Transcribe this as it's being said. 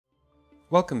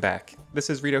Welcome back. This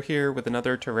is Rito here with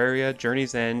another Terraria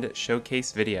Journey's End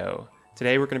showcase video.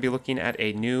 Today we're going to be looking at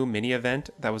a new mini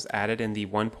event that was added in the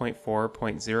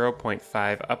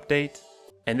 1.4.0.5 update,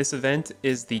 and this event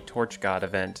is the Torch God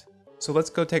event. So let's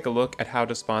go take a look at how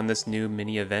to spawn this new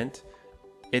mini event.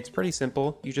 It's pretty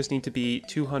simple. You just need to be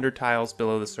 200 tiles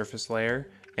below the surface layer,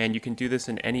 and you can do this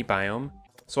in any biome.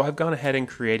 So I've gone ahead and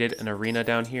created an arena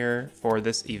down here for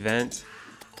this event,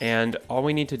 and all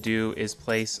we need to do is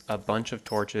place a bunch of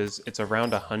torches. It's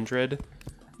around 100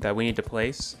 that we need to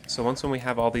place. So once when we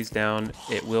have all these down,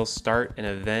 it will start an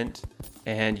event,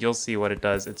 and you'll see what it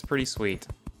does. It's pretty sweet.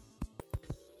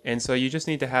 And so you just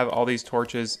need to have all these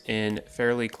torches in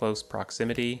fairly close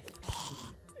proximity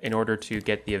in order to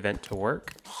get the event to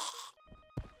work.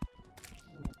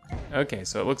 Okay,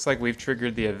 so it looks like we've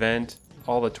triggered the event.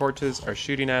 All the torches are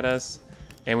shooting at us,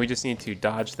 and we just need to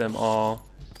dodge them all.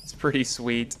 It's pretty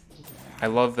sweet. I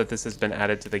love that this has been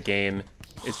added to the game.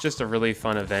 It's just a really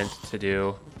fun event to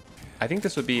do. I think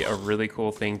this would be a really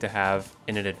cool thing to have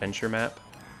in an adventure map,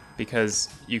 because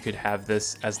you could have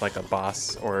this as like a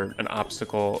boss or an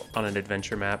obstacle on an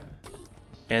adventure map.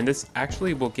 And this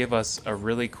actually will give us a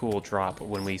really cool drop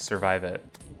when we survive it.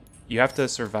 You have to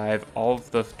survive all of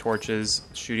the torches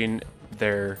shooting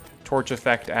their torch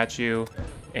effect at you,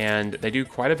 and they do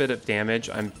quite a bit of damage.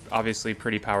 I'm obviously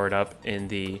pretty powered up in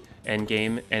the end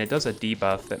game, and it does a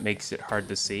debuff that makes it hard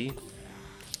to see.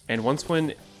 And once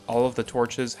when all of the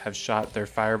torches have shot their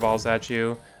fireballs at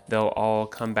you, they'll all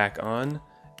come back on,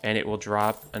 and it will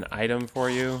drop an item for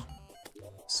you.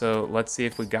 So let's see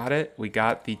if we got it. We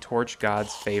got the Torch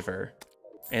God's Favor.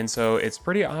 And so it's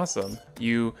pretty awesome.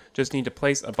 You just need to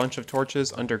place a bunch of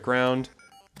torches underground,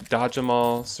 dodge them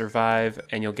all, survive,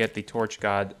 and you'll get the Torch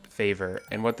God Favor.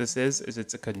 And what this is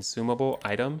it's a consumable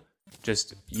item.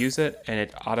 Just use it and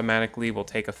it automatically will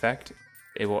take effect.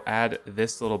 It will add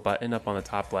this little button up on the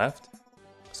top left.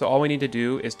 So all we need to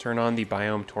do is turn on the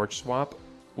biome torch swap,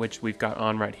 which we've got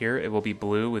on right here. It will be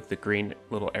blue with the green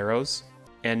little arrows.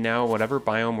 And now whatever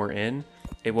biome we're in,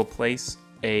 it will place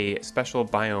a special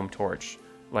biome torch,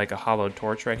 like a hollowed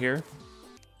torch right here.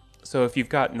 So if you've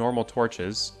got normal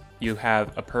torches, you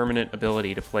have a permanent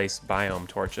ability to place biome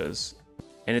torches.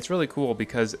 And it's really cool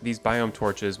because these biome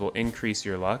torches will increase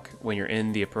your luck when you're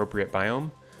in the appropriate biome.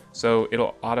 So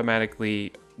it'll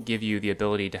automatically give you the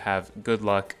ability to have good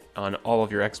luck on all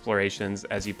of your explorations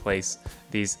as you place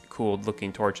these cool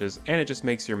looking torches, and it just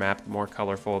makes your map more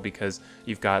colorful because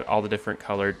you've got all the different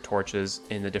colored torches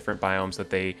in the different biomes that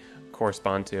they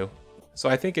correspond to. So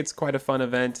I think it's quite a fun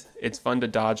event. It's fun to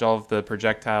dodge all of the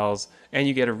projectiles, and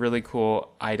you get a really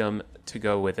cool item to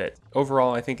go with it.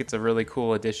 Overall, I think it's a really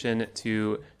cool addition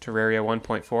to Terraria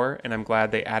 1.4, and I'm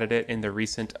glad they added it in the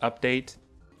recent update.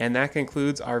 And that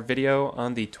concludes our video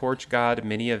on the Torch God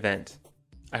mini event.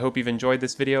 I hope you've enjoyed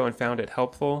this video and found it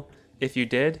helpful. If you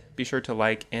did, be sure to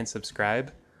like and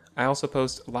subscribe. I also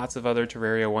post lots of other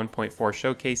Terraria 1.4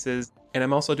 showcases, and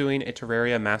I'm also doing a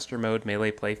Terraria Master Mode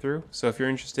Melee playthrough, so if you're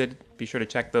interested, be sure to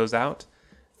check those out.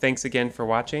 Thanks again for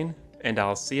watching, and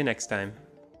I'll see you next time.